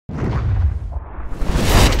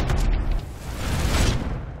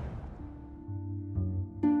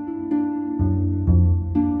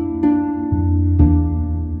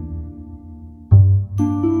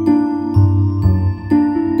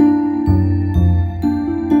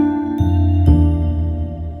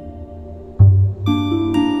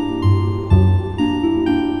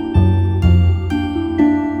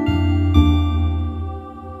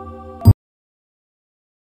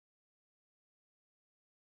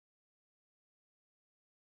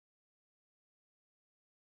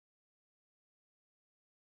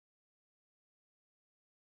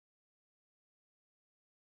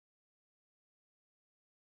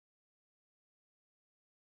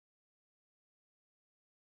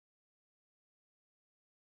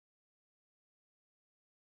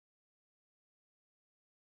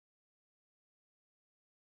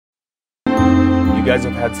guys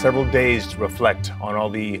have had several days to reflect on all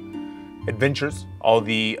the adventures, all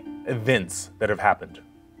the events that have happened.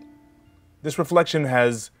 This reflection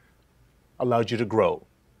has allowed you to grow,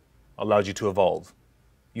 allowed you to evolve.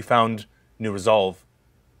 You found new resolve,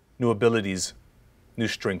 new abilities, new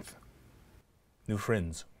strength, new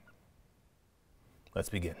friends. Let's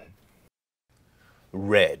begin.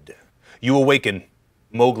 Red. You awaken.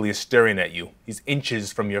 Mowgli is staring at you. He's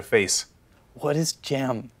inches from your face. What is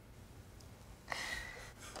jam?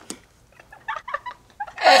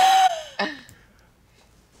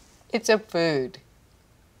 It's a food.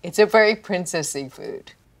 It's a very princessy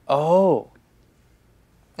food. Oh.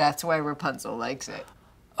 That's why Rapunzel likes it.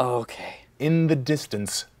 Okay. In the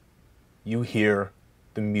distance, you hear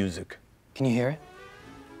the music. Can you hear it?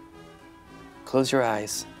 Close your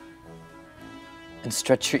eyes and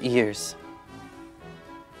stretch your ears.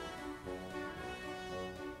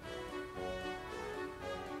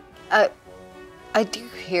 I do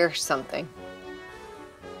hear something.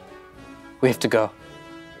 We have to go.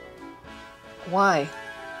 Why?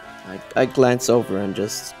 I glance over and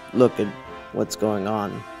just look at what's going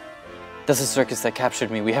on. That's a circus that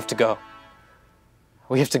captured me. We have to go.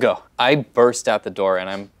 We have to go. I burst out the door and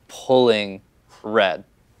I'm pulling Red.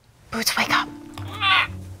 Boots, wake up.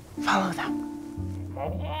 Follow them.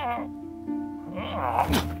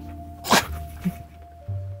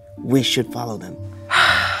 We should follow them.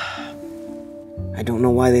 I don't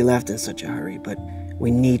know why they left in such a hurry, but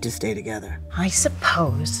we need to stay together. I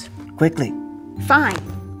suppose. Quickly.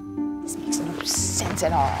 Fine. This makes no sense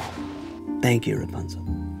at all. Thank you, Rapunzel.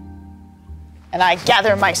 And I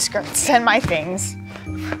gather my skirts and my things,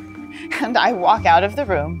 and I walk out of the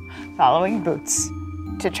room, following Boots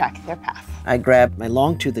to track their path. I grab my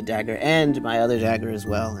long-toothed dagger and my other dagger as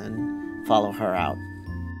well and follow her out.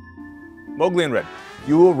 Mowgli and Red,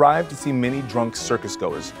 you arrive to see many drunk circus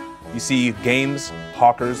goers. You see games,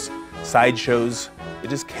 hawkers, sideshows.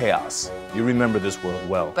 It is chaos. You remember this world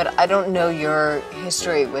well. But I don't know your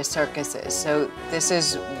history with circuses, so this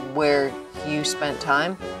is where you spent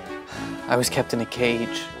time? I was kept in a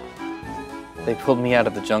cage. They pulled me out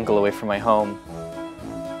of the jungle away from my home.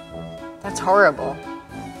 That's horrible.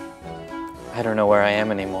 I don't know where I am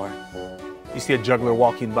anymore. You see a juggler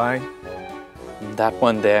walking by? That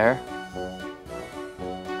one there,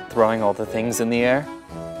 throwing all the things in the air,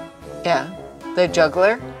 Yeah, the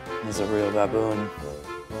juggler? is a real baboon.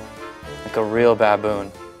 Like a real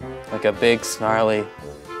baboon. Like a big, snarly,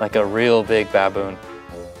 like a real big baboon.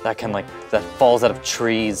 That falls out of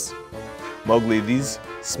trees. Mowgli, these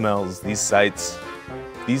smells, these sights,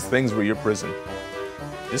 these things were your prison.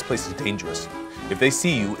 This place is dangerous. If they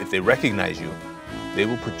see you, if they recognize you, they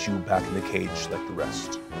will put you back in the cage like the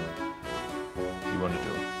rest. What do you want to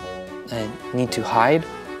do? I need to hide?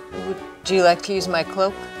 Would you like to use my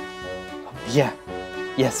cloak? Yeah.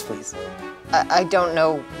 Yes, please. I don't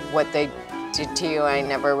know what they did to you. I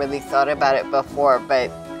never really thought about it before,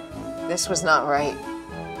 but this was not right.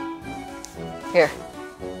 Here.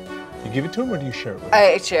 You give it to him or do you share it with him?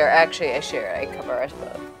 I share. Actually, I share. I cover us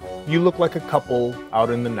both. You look like a couple out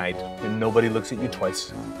in the night and nobody looks at you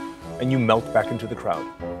twice. And you melt back into the crowd.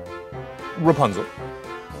 Rapunzel,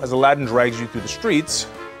 as Aladdin drags you through the streets,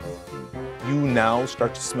 you now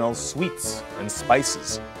start to smell sweets and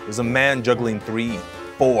spices. There's a man juggling 3,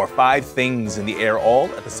 4, 5 things in the air all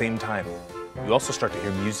at the same time. You also start to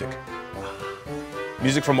hear music.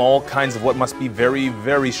 Music from all kinds of what must be very,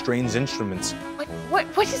 very strange instruments.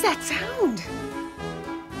 What is that sound?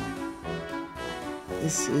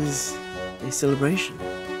 This is a celebration.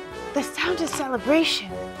 The sound is celebration.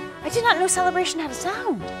 I did not know celebration had a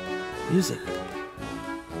sound. Music.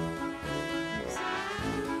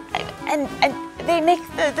 And they make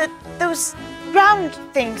those round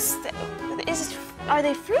things. Are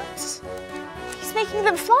they fruits? He's making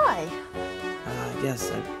them fly.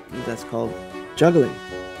 Yes, I believe that's called juggling.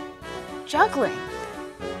 Juggling.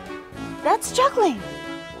 That's juggling.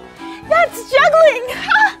 That's juggling!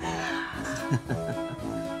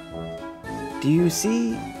 Do you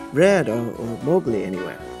see Red or Mowgli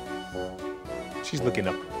anywhere? She's looking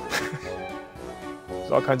up.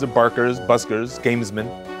 There's all kinds of barkers, buskers, gamesmen.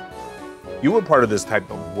 You were part of this type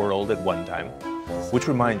of world at one time, which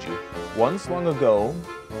reminds you, once long ago,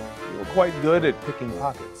 you were quite good at picking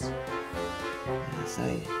pockets. Yes,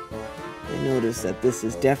 I noticed that this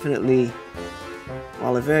is definitely,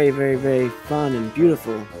 while a very, very, very fun and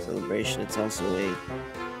beautiful celebration, it's also a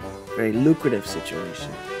very lucrative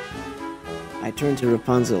situation. I turn to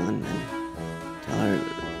Rapunzel and tell her,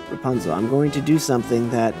 Rapunzel, I'm going to do something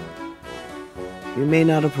that you may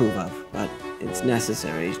not approve of, but it's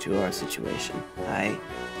necessary to our situation. I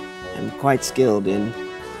am quite skilled in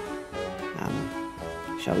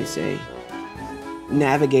shall we say,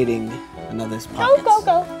 navigating another's pockets.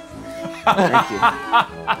 Go. Thank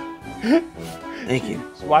you. Thank you.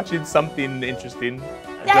 Just watching something interesting.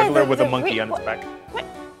 A Yeah, juggler with a monkey wait, on its back. What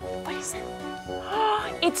is that?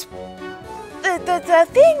 It's the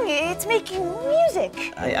thing. It's making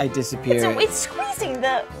music. I disappear. It's squeezing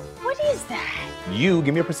the. What is that? You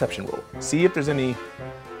give me a perception roll. See if there's any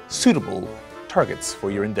suitable targets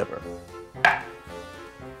for your endeavor.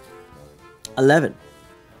 11.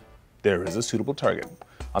 There is a suitable target.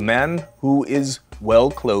 A man who is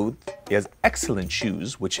well clothed. He has excellent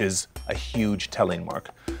shoes, which is a huge telling mark.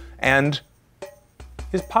 And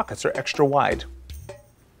his pockets are extra wide.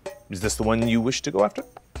 Is this the one you wish to go after?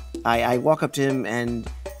 I walk up to him and,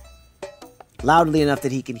 loudly enough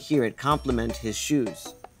that he can hear it, compliment his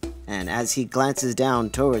shoes. And as he glances down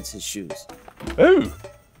towards his shoes. Oh,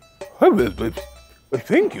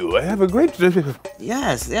 thank you. I have a great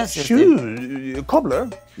Yes. shoe cobbler.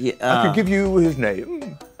 Yeah, I could give you his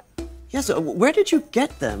name. Yes, where did you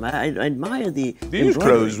get them? I admire the These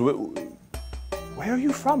embroidery. clothes. Where are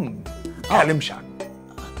you from? Kalimshan.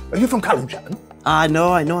 Are you from Kalimshan?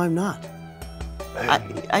 No, I'm not.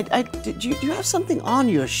 Do you have something on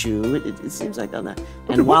your shoe? It seems like on that.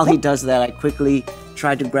 And while he does that, I quickly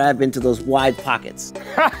try to grab into those wide pockets.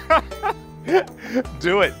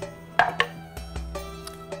 Do it.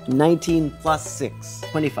 19 plus 6,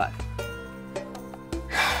 25.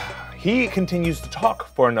 He continues to talk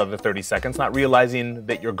for another 30 seconds, not realizing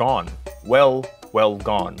that you're gone. Well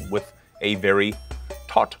gone, with a very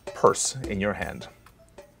taut purse in your hand.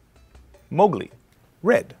 Mowgli,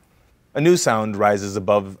 red. A new sound rises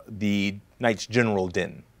above the night's general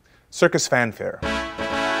din. Circus fanfare.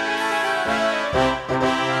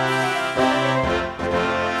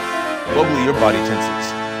 Mowgli, your body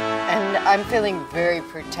tenses. And I'm feeling very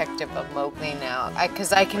protective of Mowgli now,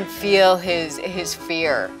 because I can feel his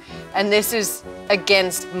fear. And this is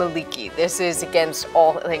against Maliki. This is against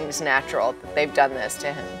all things natural that they've done this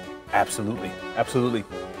to him. Absolutely.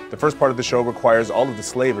 The first part of the show requires all of the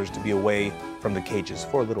slavers to be away from the cages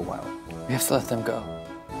for a little while. We have to let them go.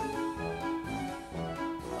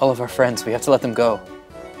 All of our friends, we have to let them go.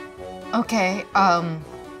 Okay,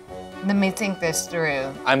 let me think this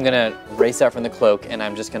through. I'm gonna race out from the cloak and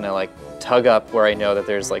I'm just gonna like tug up where I know that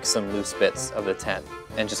there's like some loose bits of the tent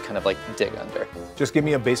and just kind of like dig under. Just give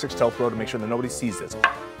me a basic stealth roll to make sure that nobody sees this.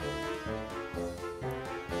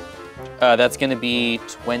 That's gonna be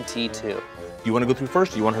 22. Do you want to go through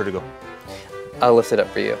first, or do you want her to go? I'll lift it up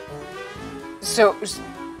for you. So,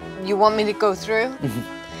 you want me to go through?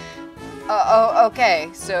 Okay.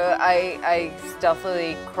 So I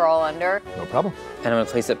stealthily crawl under. No problem. And I'm gonna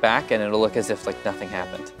place it back and it'll look as if like nothing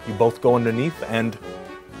happened. You both go underneath, and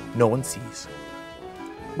no one sees.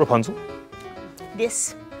 Rapunzel,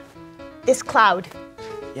 This cloud.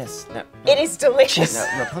 Yes. No, It is delicious.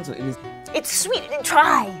 Rapunzel, it is. It's sweet.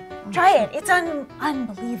 Try it. It's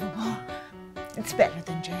unbelievable. It's better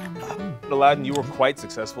than jam. Aladdin, you were quite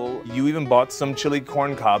successful. You even bought some chili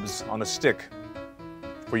corn cobs on a stick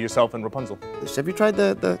for yourself and Rapunzel. Have you tried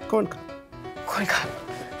the corn cob? Corn cob.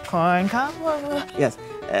 Corn cob. Yes.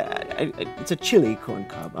 It's a chili corn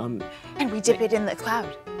cob. And we dip it in the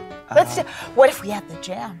cloud. What if we add the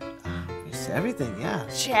jam? It's everything, yeah.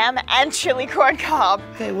 Jam and chili corn cob.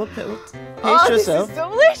 Okay, we'll pace This yourself. is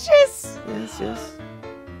delicious. Yes.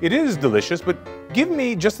 It is delicious, but give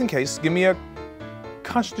me, just in case, give me a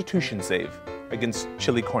Constitution save against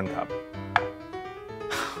chili corn cob.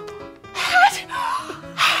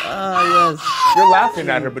 Yes. You're laughing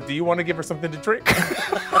at her, but do you want to give her something to drink?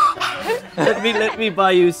 let me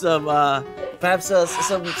buy you some, perhaps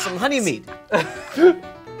some honey mead.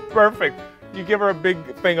 Perfect. You give her a big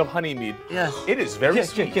thing of honey mead. Yes. It is very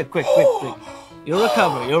sweet. Quick. You'll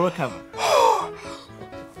recover.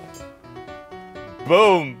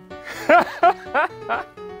 Boom.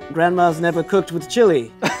 Grandma's never cooked with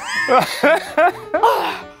chili.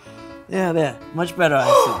 Yeah, there. Much better, I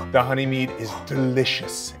see. The honey mead is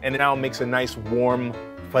delicious, and it now makes a nice warm,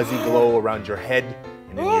 fuzzy glow around your head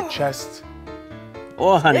and in your chest.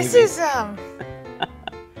 Or honey This mead.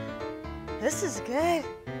 is good.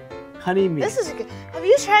 Honey mead. This is good. Have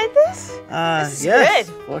you tried this? This is yes.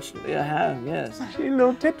 good. Fortunately, I have, yes. She's a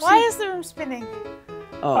little tipsy. Why is the room spinning?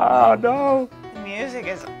 Oh, no. The music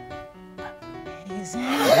is amazing.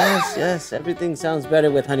 Yes. Everything sounds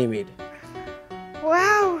better with honey mead.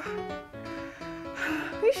 Wow.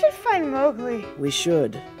 We should find Mowgli. We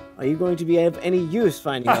should. Are you going to be of any use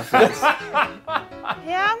finding our friends?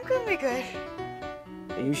 Yeah, I'm gonna be good.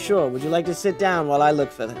 Are you sure? Would you like to sit down while I look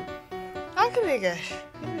for them? I'm gonna be good.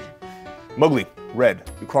 Mowgli, red,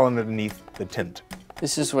 you crawl underneath the tent.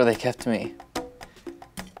 This is where they kept me.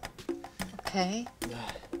 okay?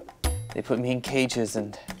 They put me in cages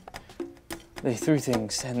and they threw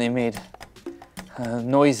things and they made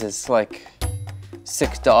noises like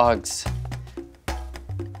sick dogs.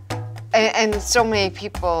 And so many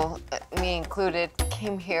people, me included,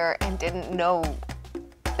 came here and didn't know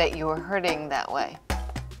that you were hurting that way.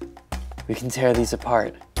 We can tear these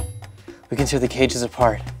apart. We can tear the cages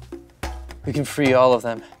apart. We can free all of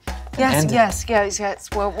them. Yes, And- yes.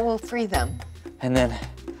 We'll free them. And then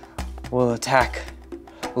we'll attack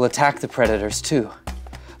the predators too,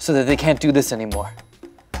 so that they can't do this anymore.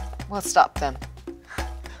 We'll stop them.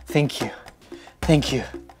 Thank you. Thank you.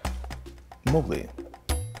 Mowgli,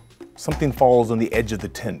 something falls on the edge of the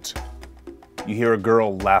tent. You hear a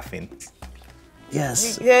girl laughing.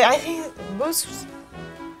 Yes. Yeah, I think Boots,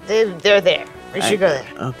 they're there. We should go there.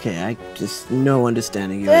 Okay, I just no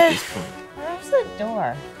understanding you at this point. Where's the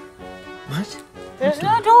door? What? There's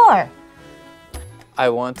no door. I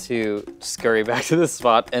want to scurry back to the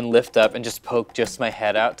spot and lift up and just poke just my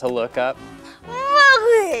head out to look up.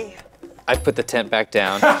 Mowgli! I put the tent back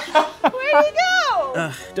down. Where'd he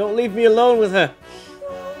go? Don't leave me alone with her.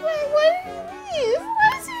 What did he leave?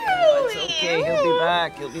 What's he It's doing? okay, he'll be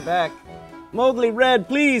back. He'll be back. Mowgli, Red,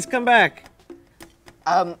 please come back.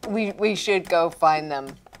 We should go find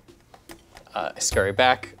them. I scurry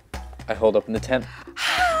back. I hold open the tent.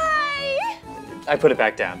 Hi! I put it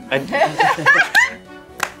back down.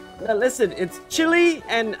 Now listen, it's Chili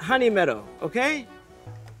and Honey Meadow, okay?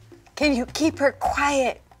 Can you keep her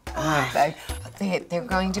quiet? They're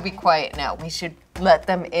going to be quiet now. We should let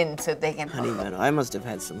them in so they can. Honey Meadow. I must have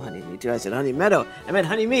had some honeymead too. I said Honey Meadow. I meant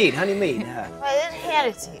honeymead, honeymead. I didn't hand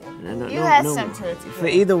it to you. No, You had some more. to it. For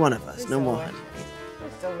either one of us, no more honey.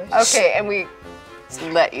 Okay, and we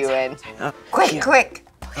let you in. Quick!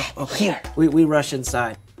 Here. We rush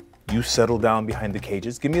inside. You settle down behind the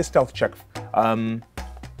cages. Give me a stealth check.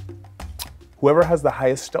 Whoever has the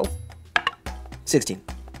highest stealth, 16.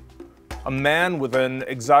 a man with an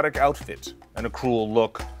exotic outfit and a cruel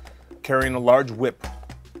look, carrying a large whip,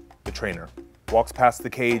 the trainer, walks past the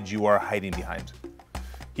cage you are hiding behind.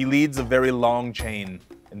 He leads a very long chain,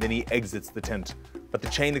 and then he exits the tent, but the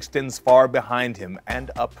chain extends far behind him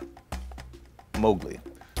and up. Mowgli,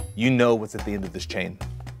 you know what's at the end of this chain.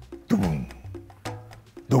 Doom,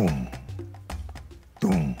 doom,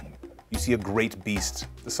 doom. You see a great beast,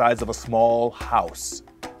 the size of a small house.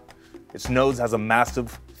 Its nose has a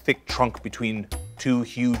massive, thick trunk between two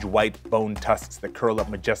huge white bone tusks that curl up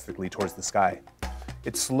majestically towards the sky.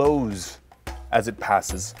 It slows as it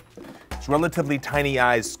passes, its relatively tiny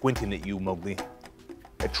eyes squinting at you, Mowgli.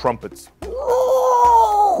 It trumpets.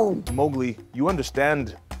 Mowgli, you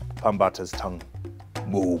understand Pambata's tongue.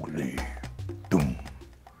 Mowgli, doom.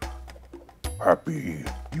 Happy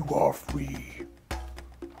you are free.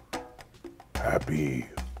 Happy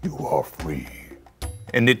you are free.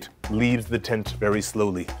 And it leaves the tent very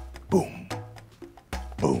slowly. Boom,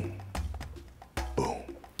 boom, boom.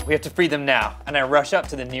 We have to free them now. And I rush up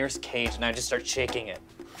to the nearest cage and I just start shaking it,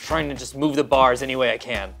 trying to just move the bars any way I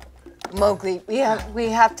can. Mowgli, we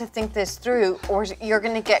have to think this through, or you're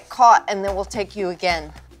gonna get caught, and then we'll take you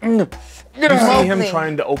again. You see him Mowgli.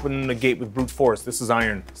 trying to open the gate with brute force. This is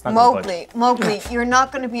iron. It's not gonna budge. Mowgli, you're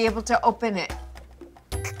not gonna be able to open it.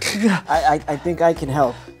 I think I can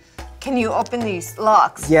help. Can you open these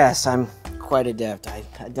locks? Yes, I'm quite adept. I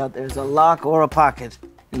doubt there's a lock or a pocket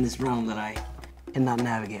in this realm that I cannot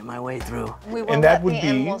navigate my way through. We will And that let would the be-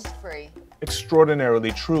 animals free.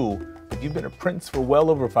 Extraordinarily true, but you've been a prince for well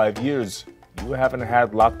over 5 years. You haven't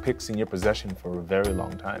had lockpicks in your possession for a very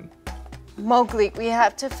long time. Mowgli, we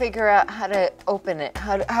have to figure out how to open it.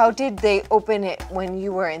 How did they open it when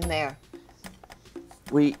you were in there?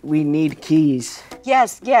 We need keys.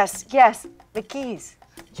 Yes, the keys.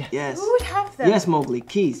 Yes. Who would have them? Yes, Mowgli,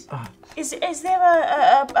 keys. Is there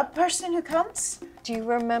a person who comes? Do you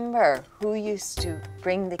remember who used to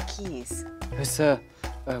bring the keys? It was a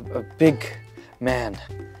big man.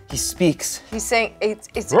 He speaks. He's saying it's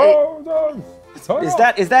Is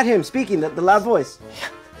that him speaking, the loud voice?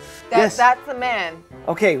 Yes. That's the man.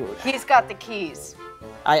 Okay, He's got the keys.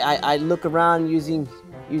 I look around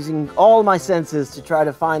using all my senses to try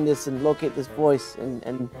to find this and locate this voice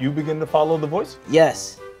and You begin to follow the voice?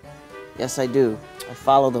 yes. Yes, I do. I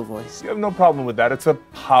follow the voice. You have no problem with that. It's a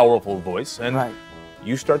powerful voice, and Right.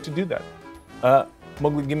 you start to do that.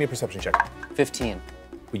 Mowgli, give me a perception check. 15.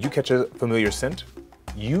 When you catch a familiar scent,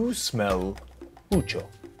 you smell mucho.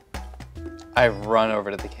 I run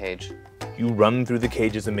over to the cage. You run through the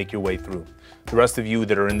cages and make your way through. The rest of you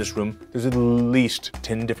that are in this room, there's at least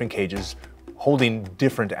 10 different cages holding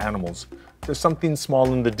different animals. There's something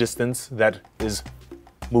small in the distance that is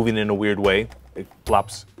moving in a weird way. It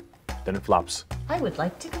flops then it flops. I would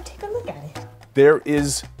like to go take a look at it. There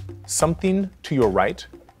is something to your right.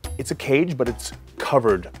 It's a cage, but it's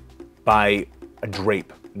covered by a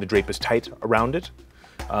drape. The drape is tight around it.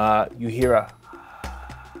 You hear a,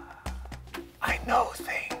 I know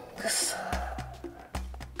things.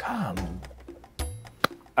 Come.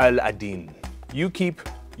 Al-Adin. You keep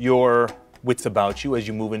your wits about you as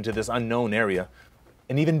you move into this unknown area.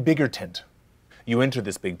 An even bigger tent. You enter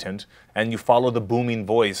this big tent, and you follow the booming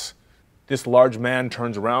voice. This large man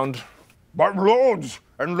turns around. My lords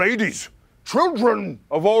and ladies, children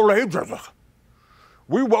of all ages,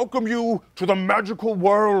 we welcome you to the magical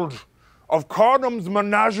world of Carnum's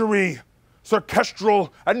menagerie,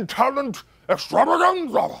 orchestral and talent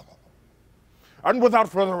extravaganza. And without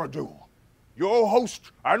further ado, your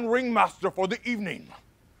host and ringmaster for the evening,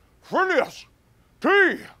 Phineas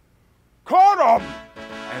T. Carnum.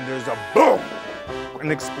 And there's a boom,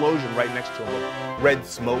 an explosion right next to him with red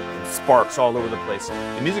smoke and sparks all over the place.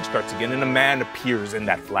 The music starts again and a man appears in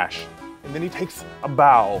that flash. And then he takes a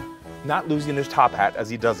bow, not losing his top hat as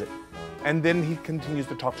he does it. And then he continues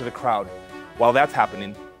to talk to the crowd. While that's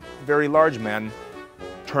happening, a very large man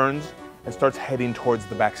turns and starts heading towards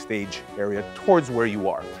the backstage area, towards where you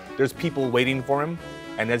are. There's people waiting for him,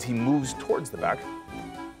 and as he moves towards the back,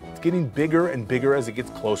 it's getting bigger and bigger as it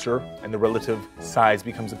gets closer, and the relative size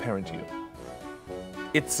becomes apparent to you.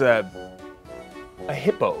 It's a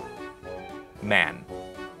hippo man,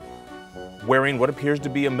 wearing what appears to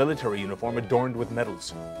be a military uniform adorned with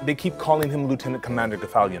medals. They keep calling him Lieutenant Commander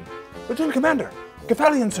Gathalion. Lieutenant Commander,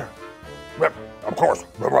 Gathalion, sir. Well, of course.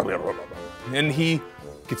 And he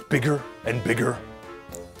gets bigger and bigger.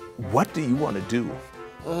 What do you want to do?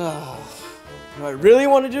 What I really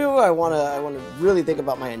want to do? I want to really think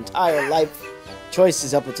about my entire life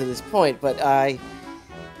choices up until this point, but I've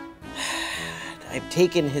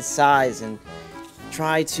taken his size and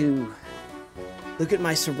try to look at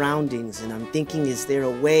my surroundings, and I'm thinking, is there a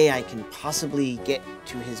way I can possibly get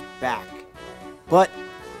to his back? But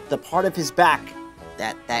the part of his back,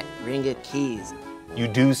 that ring of keys. You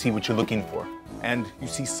do see what you're looking for, and you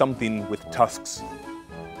see something with tusks.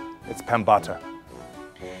 It's Pambata.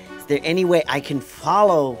 Is there any way I can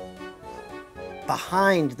follow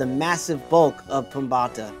behind the massive bulk of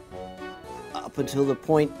Pambata up until the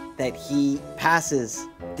point that he passes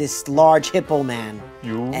this large hippo man?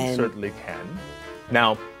 You certainly can.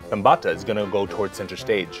 Now, Pambata is going to go towards center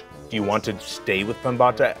stage. Do you want to stay with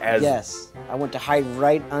Pambata as... Yes, I want to hide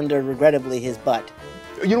right under, regrettably, his butt.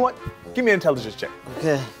 You know what? Give me an intelligence check.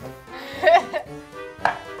 Okay.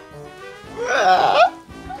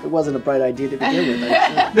 It wasn't a bright idea to begin with.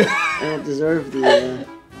 I don't deserve the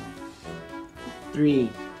 3.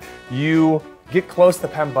 You get close to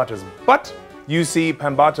Pambata's butt. You see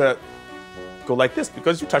Pambata go like this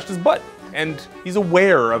because you touched his butt, and he's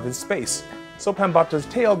aware of his space. So Pambata's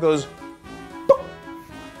tail goes. Boop.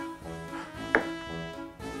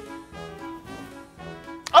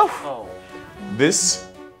 Oh. This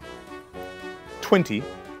 20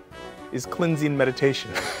 is cleansing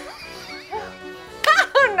meditation.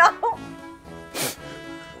 Oh no!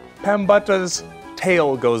 Pambata's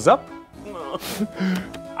tail goes up.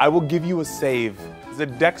 I will give you a save. It's a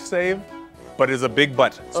dex save, but it's a big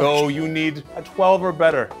butt. So you need a 12 or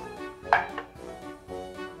better.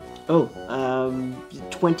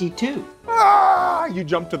 22. Ah! You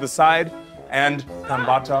jump to the side, and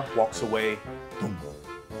Pambata walks away. Boom,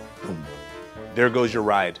 boom. There goes your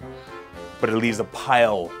ride. But it leaves a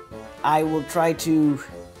pile. I will try to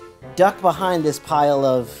duck behind this pile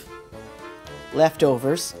of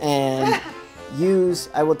leftovers and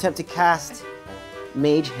I will attempt to cast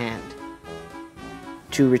Mage Hand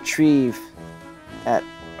to retrieve that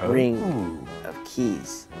ring of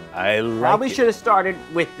keys. I like Probably it. should have started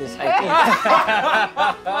with this idea.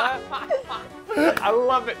 I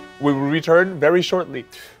love it. We will return very shortly.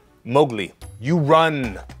 Mowgli, you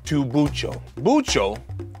run to Bucho. Bucho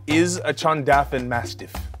is a Chandathan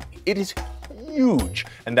Mastiff. It is huge,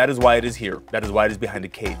 and that is why it is here. That is why it is behind a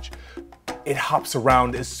cage. It hops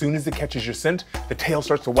around. As soon as it catches your scent, the tail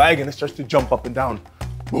starts to wag and it starts to jump up and down.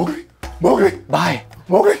 Mowgli, Mowgli, Bye.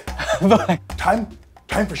 Mowgli. Bye. Time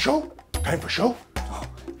for show. Time for show.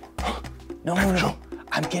 No.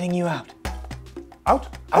 I'm getting you out. Out.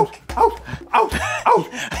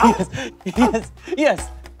 Yes.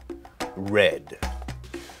 Red.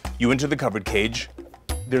 You enter the covered cage.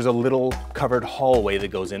 There's a little covered hallway that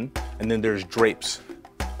goes in, and then there's drapes.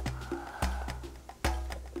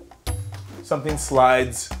 Something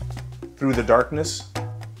slides through the darkness,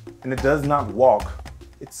 and it does not walk,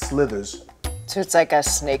 it slithers. So it's like a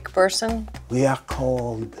snake person? We are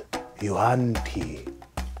called Yuan-Ti.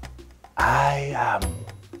 I am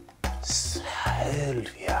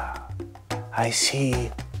Sylvia, I see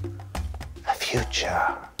a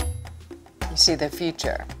future. You see the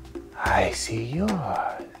future. I see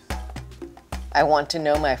yours. I want to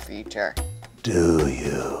know my future. Do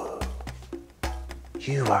you?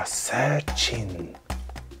 You are searching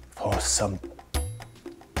for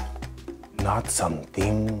not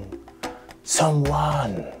something,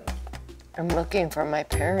 someone. I'm looking for my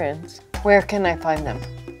parents. Where can I find them?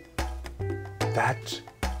 That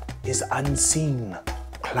is unseen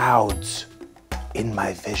clouds in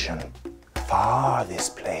my vision. Far this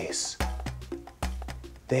place.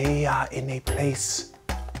 They are in a place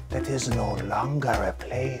that is no longer a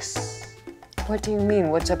place. What do you mean?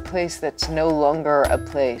 What's a place that's no longer a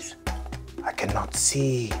place? I cannot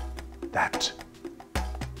see that.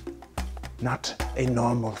 Not a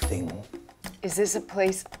normal thing. Is this a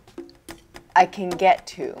place I can get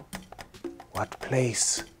to? What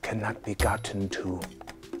place cannot be gotten to?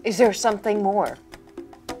 Is there something more?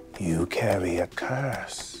 You carry a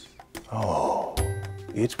curse. Oh,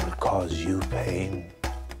 it will cause you pain.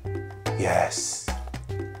 Yes.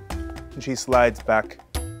 And she slides back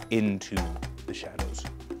into the shadows.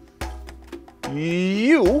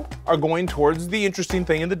 You are going towards the interesting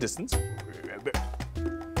thing in the distance.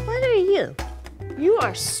 What are you? You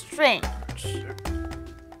are strange.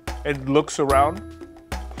 It looks around.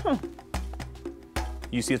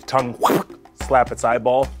 You see its tongue slap its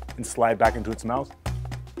eyeball and slide back into its mouth.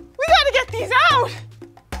 We gotta get these out!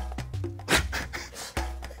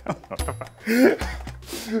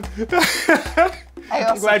 I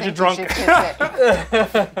also glad think you're drunk. You should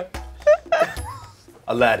kiss it.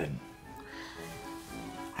 Aladdin.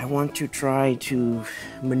 I want to try to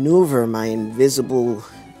maneuver my invisible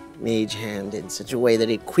mage hand in such a way that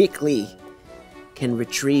it quickly can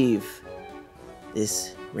retrieve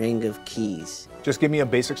this ring of keys. Just give me a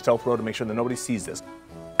basic stealth roll to make sure that nobody sees this.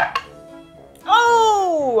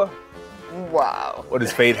 Oh! Wow. What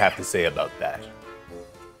does Fate have to say about that?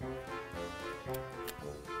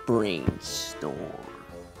 Brainstorm.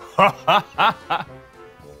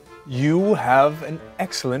 You have an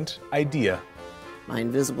excellent idea. My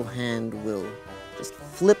invisible hand will just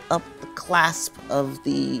flip up the clasp of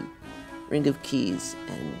the ring of keys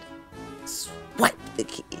and swipe the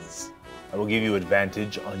keys. I will give you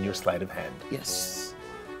advantage on your sleight of hand. Yes.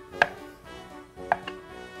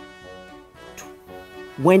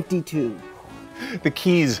 22. The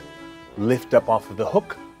keys lift up off of the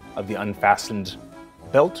hook of the unfastened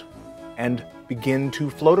belt and begin to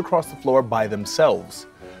float across the floor by themselves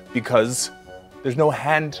because there's no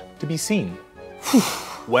hand to be seen.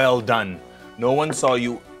 Well done. No one saw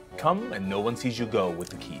you come and no one sees you go with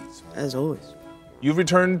the keys. As always. You've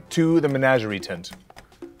returned to the menagerie tent.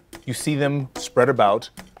 You see them spread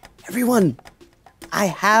about. Everyone, I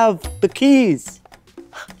have the keys.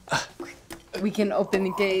 We can open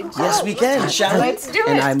the cage. Yes, we can, shall we? Let's do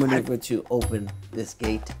And it. I maneuver to open this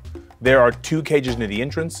gate. There are 2 cages near the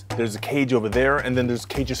entrance. There's a cage over there, and then there's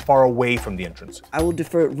cages far away from the entrance. I will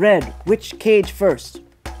defer. Red, which cage first?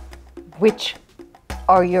 Which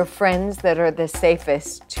are your friends that are the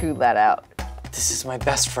safest to let out? This is my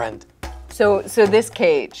best friend. So this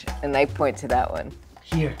cage, and I point to that one.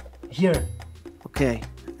 Here. Okay,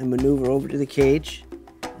 I maneuver over to the cage,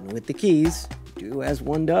 and with the keys, do as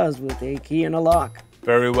one does with a key and a lock.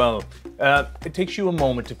 Very well. It takes you a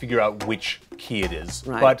moment to figure out which key it is,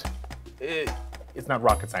 Right. but it's not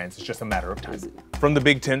rocket science, it's just a matter of time. From the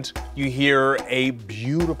big tent, you hear a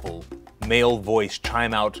beautiful male voice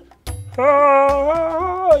chime out,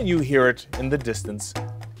 "Ah!" You hear it in the distance.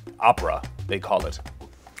 Opera, they call it.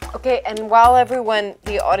 Okay, and while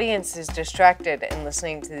the audience is distracted and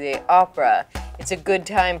listening to the opera, it's a good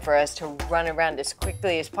time for us to run around as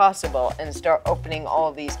quickly as possible and start opening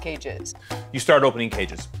all these cages. You start opening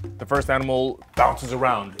cages. The first animal bounces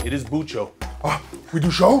around. It is Bucho. We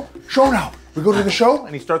do show? Show now. We go to the show?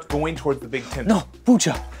 And he starts going towards the big tent. No,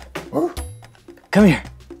 Pucha. Huh? Come here.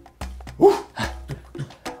 Ooh.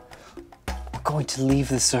 We're going to leave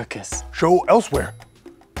the circus. Show elsewhere.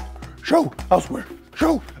 Show elsewhere.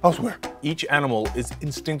 Show elsewhere. Each animal is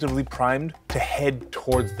instinctively primed to head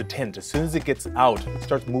towards the tent. As soon as it gets out, it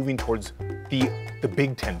starts moving towards the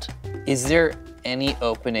big tent. Is there any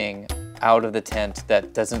opening out of the tent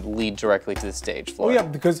that doesn't lead directly to the stage floor? Oh yeah,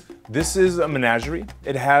 because this is a menagerie.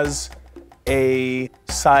 It has a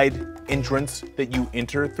side entrance that you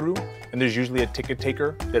enter through, and there's usually a ticket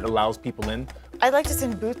taker that allows people in. I'd like to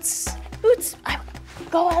send Boots. Boots,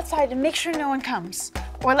 go outside and make sure no one comes.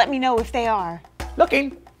 Or let me know if they are.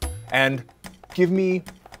 Looking. And give me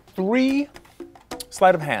 3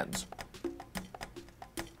 sleight of hands.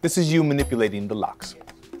 This is you manipulating the locks.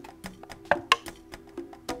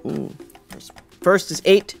 First is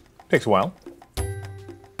 8. Takes a while.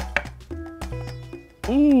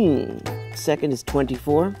 Second is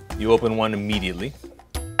 24. You open one immediately.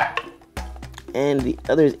 And the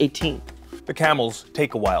other is 18. The camels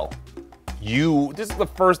take a while. This is the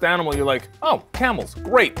first animal you're like, oh, camels,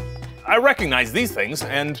 great. I recognize these things,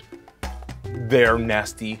 and they're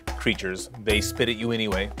nasty creatures. They spit at you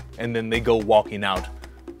anyway, and then they go walking out.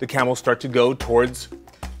 The camels start to go towards...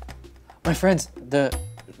 My friends,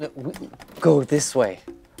 we go this way.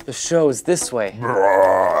 The show's this way.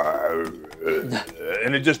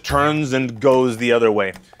 And it just turns and goes the other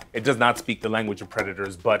way. It does not speak the language of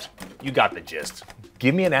predators, but you got the gist.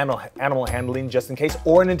 Give me an animal handling just in case,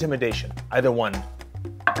 or an intimidation, either one.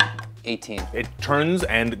 18. It turns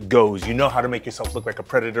and goes. You know how to make yourself look like a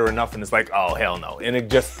predator enough, and it's like, oh, hell no. And it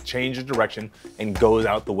just changes direction and goes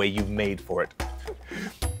out the way you've made for it.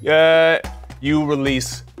 You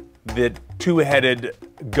release the two-headed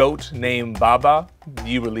goat named Baba.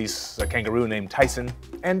 You release a kangaroo named Tyson.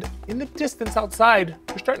 And in the distance outside,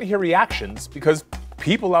 you're starting to hear reactions because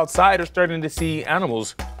people outside are starting to see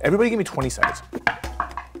animals. Everybody give me 20 seconds.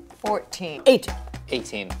 14. 8.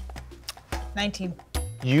 18. 19.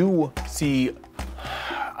 You see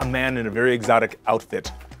a man in a very exotic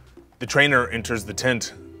outfit. The trainer enters the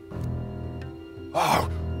tent. Oh,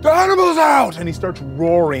 the animal's out! And he starts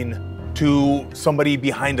roaring to somebody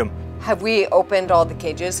behind him. Have we opened all the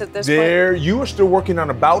cages at this point? You are still working on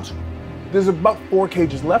there's about 4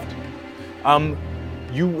 cages left.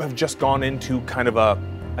 You have just gone into kind of a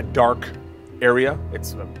dark area.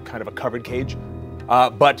 It's kind of a covered cage.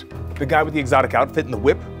 But the guy with the exotic outfit and the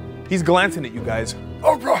whip, he's glancing at you guys.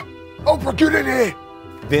 Oprah, get in here!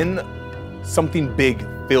 Then something big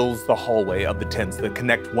fills the hallway of the tents that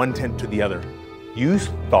connect one tent to the other. You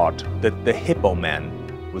thought that the hippo man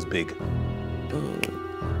was big.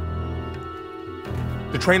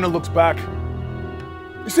 The trainer looks back.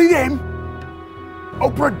 You see them?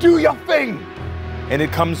 Oprah, do your thing! And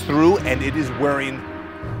it comes through, and it is wearing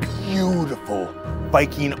beautiful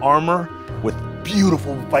Viking armor with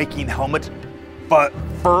beautiful Viking helmet,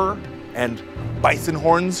 fur and bison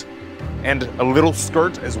horns, and a little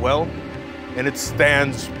skirt as well. And it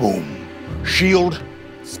stands, boom, shield,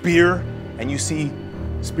 spear, and you see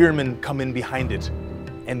spearmen come in behind it.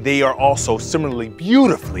 And they are also similarly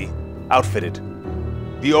beautifully outfitted.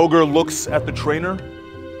 The ogre looks at the trainer,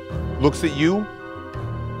 looks at you.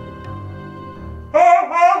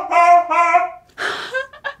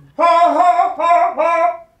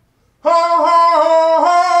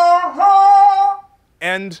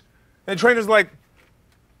 And the trainer's like,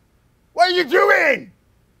 what are you doing?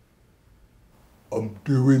 I'm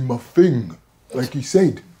doing my thing, like he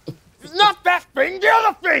said. Not that thing, the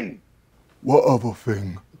other thing! What other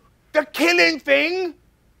thing? The killing thing!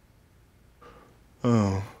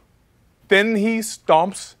 Oh. Then he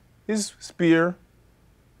stomps his spear.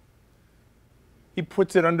 He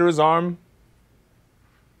puts it under his arm.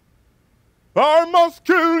 I must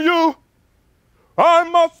kill you! I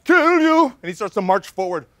must kill you! And he starts to march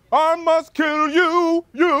forward. I must kill you,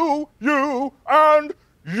 you, and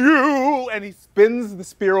you! And he spins the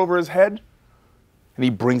spear over his head, and he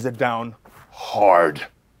brings it down hard.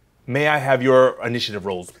 May I have your initiative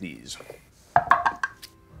rolls, please?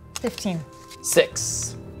 15.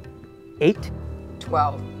 6. 8.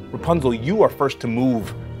 12. Rapunzel, you are first to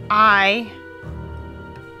move. I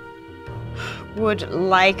would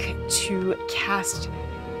like to cast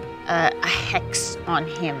a hex on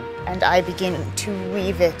him, and I begin to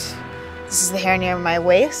weave it. This is the hair near my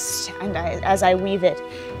waist, and as I weave it,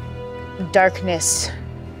 darkness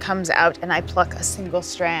comes out, and I pluck a single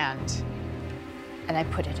strand, and I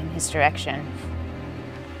put it in his direction,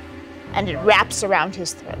 and it wraps around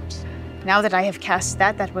his throat. Now that I have cast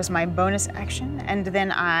that was my bonus action, and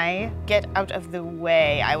then I get out of the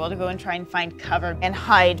way. I will go and try and find cover and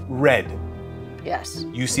hide. Red, Yes.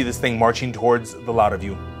 you see this thing marching towards the lot of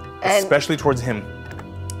you, And- especially towards him.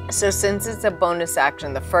 So since it's a bonus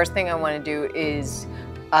action, the first thing I want to do is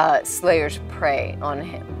Slayer's Prey on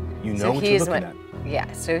him. You know So what he you're is looking my- at.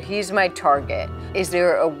 Yeah, so he's my target. Is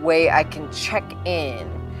there a way I can check in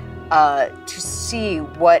to see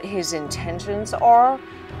what his intentions are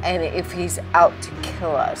and if he's out to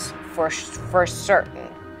kill us for certain?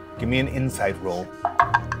 Give me an insight roll.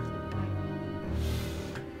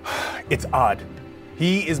 It's odd.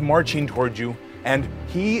 He is marching towards you, and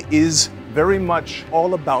he is very much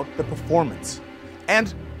all about the performance.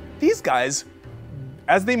 And these guys,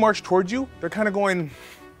 as they march towards you, they're kind of going...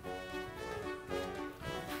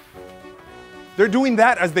 They're doing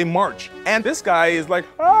that as they march. And this guy is like,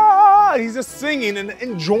 ah! He's just singing and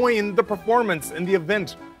enjoying the performance and the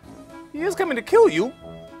event. He is coming to kill you,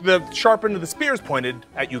 the sharp end of the spear is pointed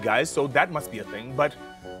at you guys, so that must be a thing, but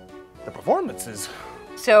the performance is...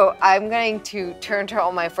 So I'm going to turn to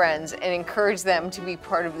all my friends and encourage them to be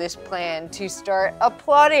part of this plan, to start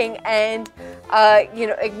applauding and,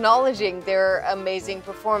 acknowledging their amazing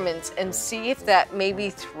performance, and see if that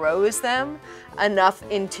maybe throws them enough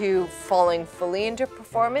into falling fully into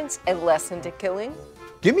performance and less into killing.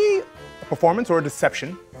 Give me a performance or a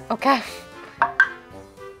deception. Okay.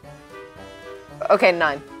 Okay,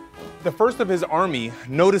 9. The first of his army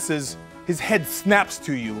notices his head snaps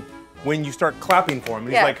to you when you start clapping for him.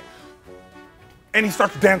 And he's like, and he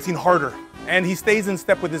starts dancing harder. And he stays in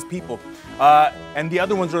step with his people. And the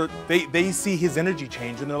other ones they see his energy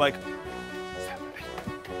change and they're like,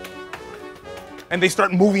 and they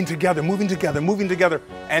start moving together.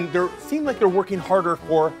 And they seem like they're working harder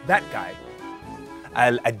for that guy,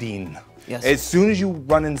 Al-Adin. Yes. As soon as you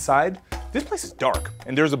run inside, this place is dark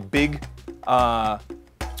and there's a big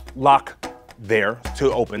lock there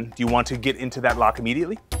to open. Do you want to get into that lock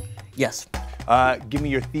immediately? Yes. Give me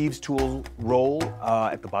your Thieves' Tool roll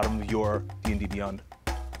at the bottom of your D&D Beyond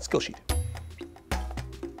skill sheet.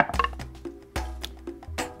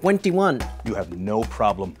 21. You have no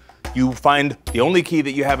problem. You find the only key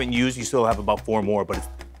that you haven't used, you still have about 4 more, but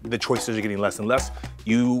the choices are getting less and less.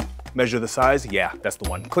 You measure the size, yeah, that's the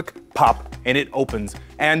one. Click, pop, and it opens.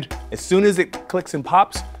 And as soon as it clicks and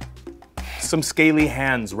pops, some scaly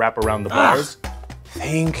hands wrap around the bars.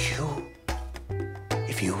 Thank you.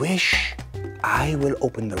 If you wish, I will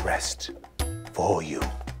open the rest for you.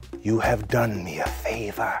 You have done me a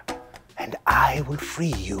favor, and I will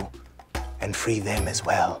free you and free them as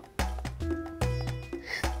well.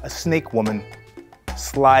 A snake woman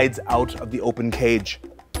slides out of the open cage.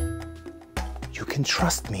 You can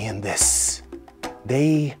trust me in this.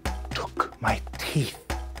 They took my teeth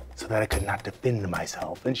so that I could not defend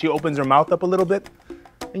myself. And she opens her mouth up a little bit,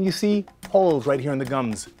 and you see holes right here in the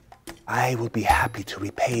gums. I will be happy to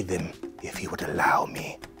repay them if you would allow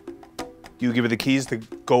me. Do you give her the keys to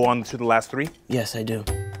go on to the last 3? Yes, I do.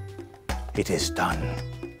 It is done.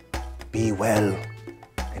 Be well,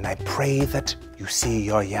 and I pray that you see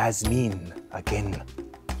your Yasmin again.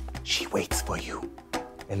 She waits for you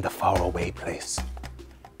in the faraway place.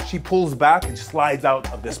 She pulls back and slides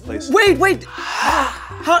out of this place. Wait!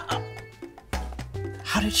 How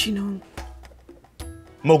did she know?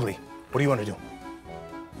 Mowgli, what do you want to do?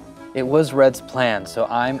 It was Red's plan, so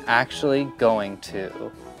I'm actually going to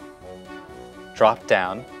drop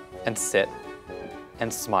down and sit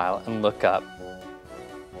and smile and look up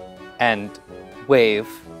and wave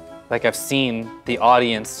like I've seen the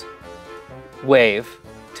audience wave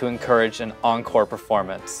to encourage an encore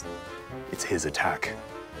performance. It's his attack.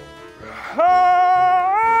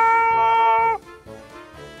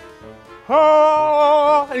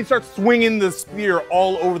 And he starts swinging the spear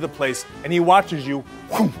all over the place, and he watches you,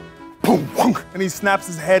 and he snaps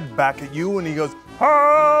his head back at you, and he goes,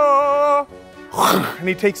 and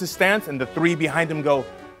he takes his stance, and the 3 behind him go,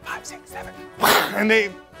 5, 6, 7,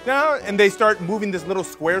 and they start moving this little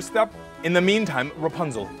square step. In the meantime,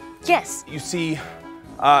 Rapunzel. Yes. You see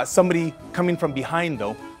somebody coming from behind,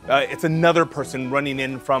 though. It's another person running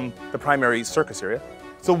in from the primary circus area.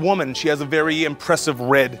 It's a woman. She has a very impressive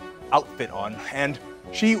red outfit on, and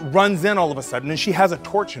she runs in all of a sudden, and she has a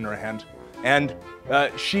torch in her hand. And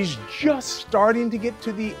she's just starting to get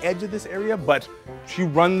to the edge of this area, but she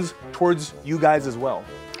runs towards you guys as well.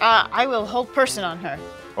 I will hold person on her.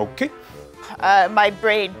 Okay. My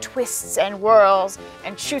braid twists and whirls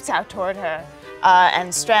and shoots out toward her,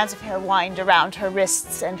 and strands of hair wind around her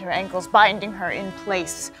wrists and her ankles, binding her in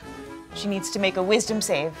place. She needs to make a wisdom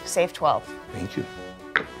save, save 12. Thank you.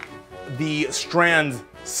 The strands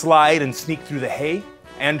slide and sneak through the hay,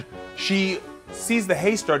 and she sees the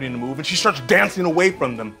hay starting to move, and she starts dancing away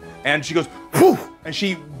from them. And she goes, whoo, and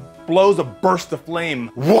she blows a burst of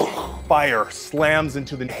flame. Whoo, fire slams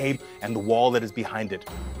into the hay and the wall that is behind it.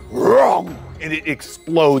 And it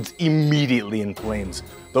explodes immediately in flames.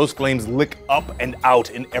 Those flames lick up and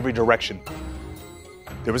out in every direction.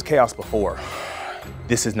 There was chaos before.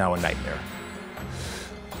 This is now a nightmare.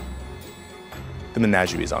 The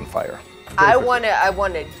menagerie is on fire. I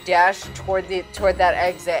wanna dash toward that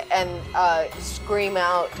exit and scream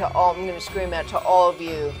out to all. I'm gonna scream out to all of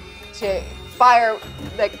you to fire,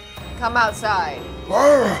 like, come outside.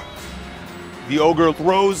 The ogre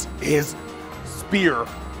throws his spear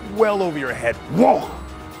well over your head. Whoa!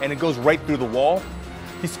 And it goes right through the wall.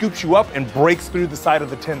 He scoops you up and breaks through the side of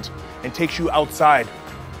the tent and takes you outside.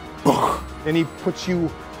 Then he puts you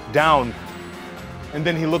down. And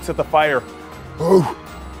then he looks at the fire.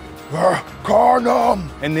 Carnum!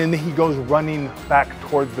 And then he goes running back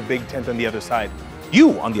towards the big tent on the other side.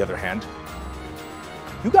 You, on the other hand,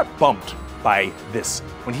 you got bumped by this.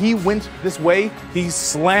 When he went this way, he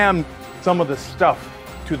slammed some of the stuff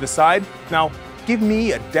to the side. Now, give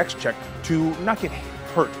me a dex check to not get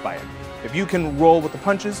hurt by it. If you can roll with the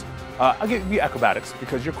punches, I'll give you acrobatics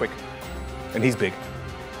because you're quick and he's big.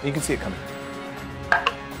 And you can see it coming.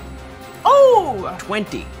 Oh!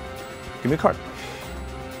 20. Give me a card.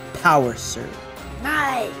 Power surge.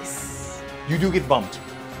 Nice. You do get bumped,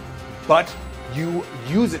 but you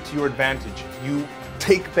use it to your advantage. You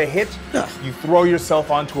take the hit, you throw yourself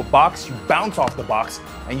onto a box, you bounce off the box,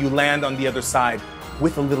 and you land on the other side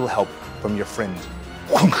with a little help from your friend.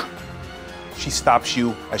 She stops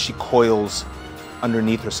you as she coils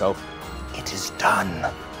underneath herself. It is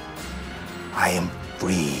done. I am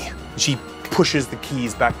free. She pushes the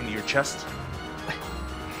keys back into your chest,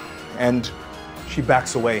 and she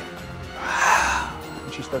backs away.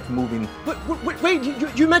 And she starts moving. Wait,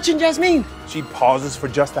 you mentioned Yasmin. She pauses for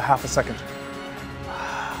just a half a second.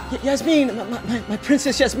 Yasmin, my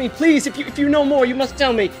princess Yasmin, please, if you know more, you must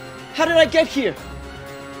tell me. How did I get here?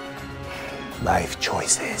 Life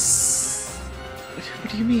choices.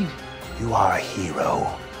 What do you mean? You are a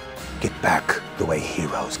hero. Get back the way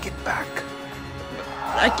heroes get back.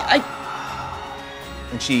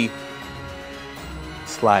 And she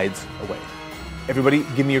slides away. Everybody,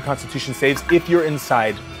 give me your Constitution saves if you're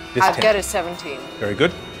inside this tent. I've got a 17. Very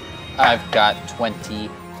good. I've got 20,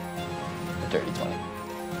 dirty 20.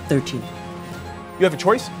 13. You have a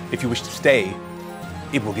choice. If you wish to stay,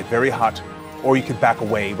 it will get very hot, or you could back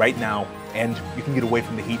away right now, and you can get away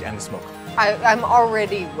from the heat and the smoke. I'm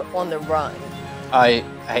already on the run. I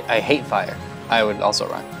hate fire. I would also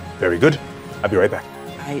run. Very good. I'll be right back.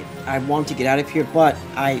 I want to get out of here, but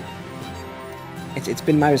it's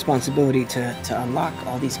been my responsibility to unlock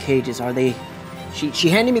all these cages. Are they? She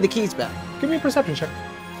handed me the keys back. Give me a perception check.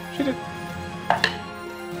 She did.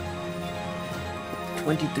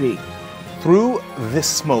 23. Through this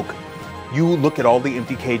smoke, you look at all the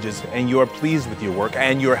empty cages and you are pleased with your work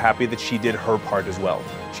and you're happy that she did her part as well.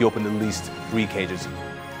 She opened at least 3 cages.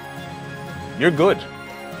 You're good.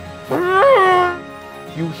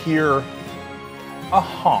 You hear a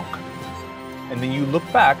honk and then you look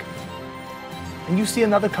back and you see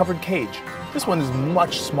another covered cage. This one is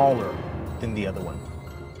much smaller than the other one.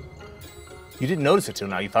 You didn't notice it till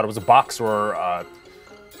now. You thought it was a box or a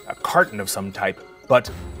carton of some type, but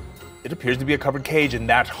it appears to be a covered cage, and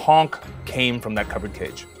that honk came from that covered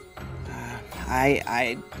cage.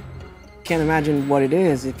 I can't imagine what it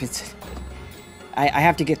is. If it's, I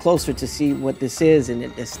have to get closer to see what this is, and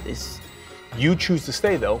this. You choose to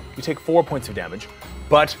stay though. You take 4 points of damage,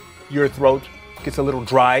 but your throat gets a little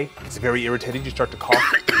dry, gets very irritated, you start to cough.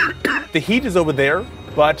 The heat is over there,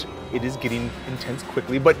 but it is getting intense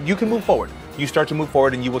quickly, but you can move forward. You start to move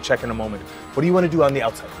forward and you will check in a moment. What do you want to do on the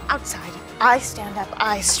outside? Outside, I stand up,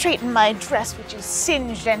 I straighten my dress, which is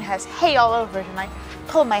singed and has hay all over it, and I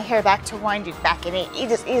pull my hair back to wind it back, and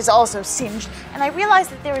it is also singed, and I realize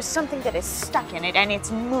that there is something that is stuck in it, and it's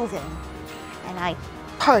moving. And I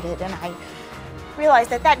part it, and I realize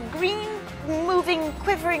that green, moving,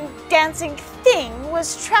 quivering, dancing thing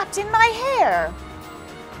was trapped in my hair.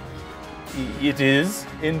 It is,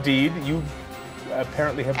 indeed. You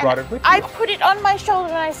apparently have brought it with you. I put it on my shoulder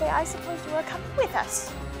and I say, I suppose you are coming with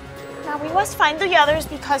us. Now we must find the others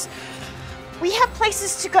because we have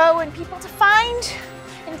places to go and people to find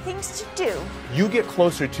and things to do. You get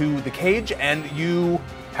closer to the cage and you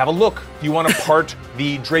have a look. Do you want to part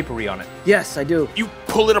the drapery on it? Yes, I do. You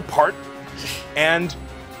pull it apart and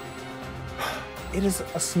it is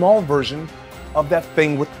a small version of that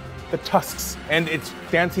thing with the tusks, and it's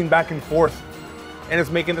dancing back and forth, and it's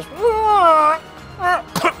making this.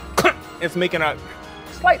 It's making a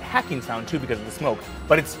slight hacking sound too because of the smoke,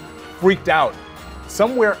 but it's freaked out.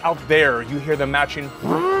 Somewhere out there, you hear the matching.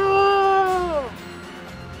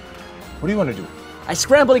 What do you want to do? I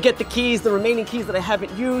scramble to get the keys, the remaining keys that I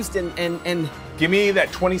haven't used, and Give me that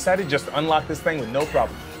 20-sided. Just unlock this thing with no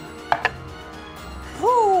problem.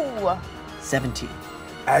 Ooh. 17.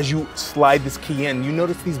 As you slide this key in, you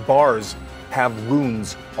notice these bars have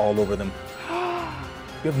runes all over them.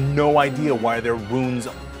 You have no idea why there are runes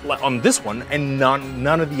on this one and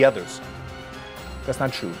none of the others. That's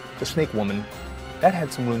not true. The snake woman, that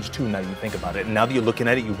had some runes too, now you think about it. And now that you're looking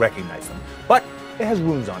at it, you recognize them. But it has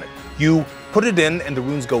runes on it. You put it in and the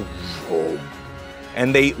runes go,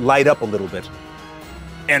 and they light up a little bit.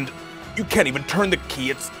 And you can't even turn the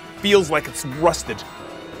key. It feels like it's rusted.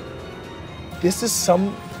 This is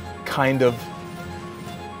some kind of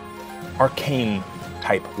arcane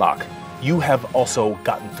type lock. You have also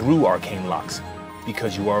gotten through arcane locks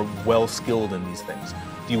because you are well skilled in these things.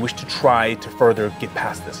 Do you wish to try to further get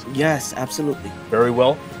past this? Yes, absolutely. Very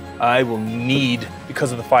well. I will need,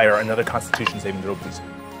 because of the fire, another Constitution saving throw, please.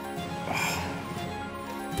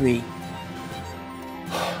 3.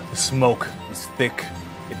 The smoke is thick.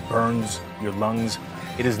 It burns your lungs.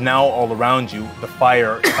 It is now all around you. The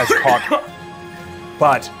fire has caught.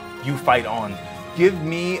 But you fight on. Give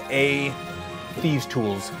me a Thieves'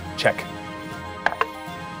 Tools check.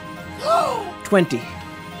 20.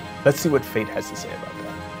 Let's see what fate has to say about that.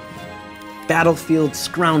 Battlefield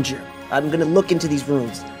Scrounger. I'm gonna look into these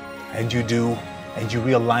runes. And you do, and you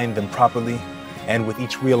realign them properly. And with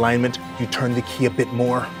each realignment, you turn the key a bit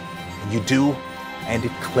more. And you do, and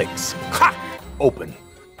it clicks. Ha! Open.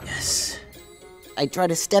 Yes. I try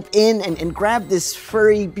to step in and grab this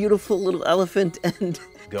furry, beautiful little elephant and...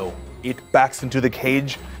 Go. It backs into the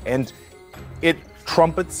cage, and it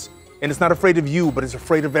trumpets, and it's not afraid of you, but it's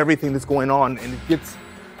afraid of everything that's going on, and it gets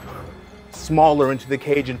smaller into the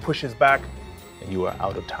cage and pushes back, and you are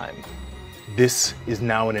out of time. This is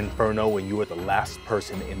now an inferno, and you are the last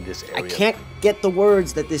person in this area. I can't get the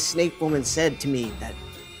words that this snake woman said to me, that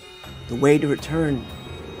the way to return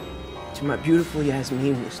to my beautiful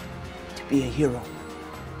Yasmin was to be a hero.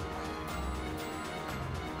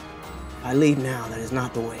 If I leave now, that is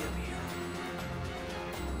not the way of a hero.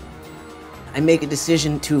 I make a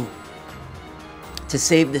decision to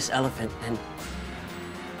save this elephant, and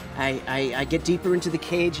I get deeper into the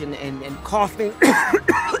cage and coughing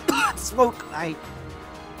smoke. I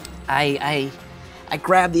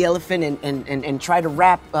grab the elephant and try to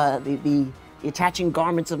wrap the attaching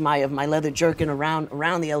garments of my leather jerkin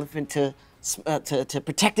around the elephant to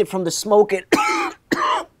protect it from the smoke. And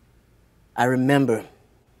I remember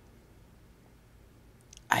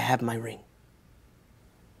I have my ring.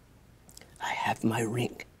 I have my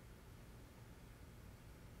ring.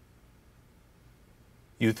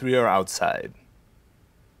 You three are outside.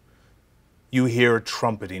 You hear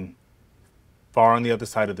trumpeting far on the other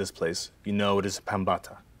side of this place. You know it is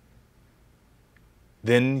Pambata.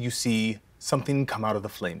 Then you see something come out of the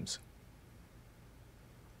flames.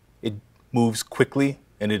 It moves quickly,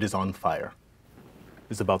 and it is on fire.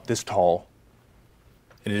 It's about this tall,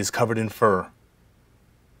 and it is covered in fur.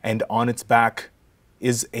 And on its back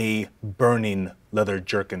is a burning leather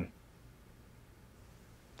jerkin.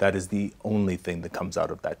 That is the only thing that comes out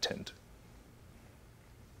of that tent.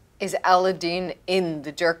 Is Aladdin in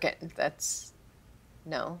the jerkin? That's...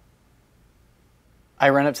 no. I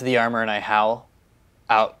run up to the armor and I howl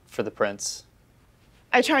out for the prince.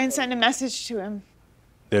 I try and send a message to him.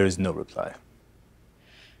 There is no reply.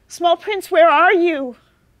 Small prince, where are you?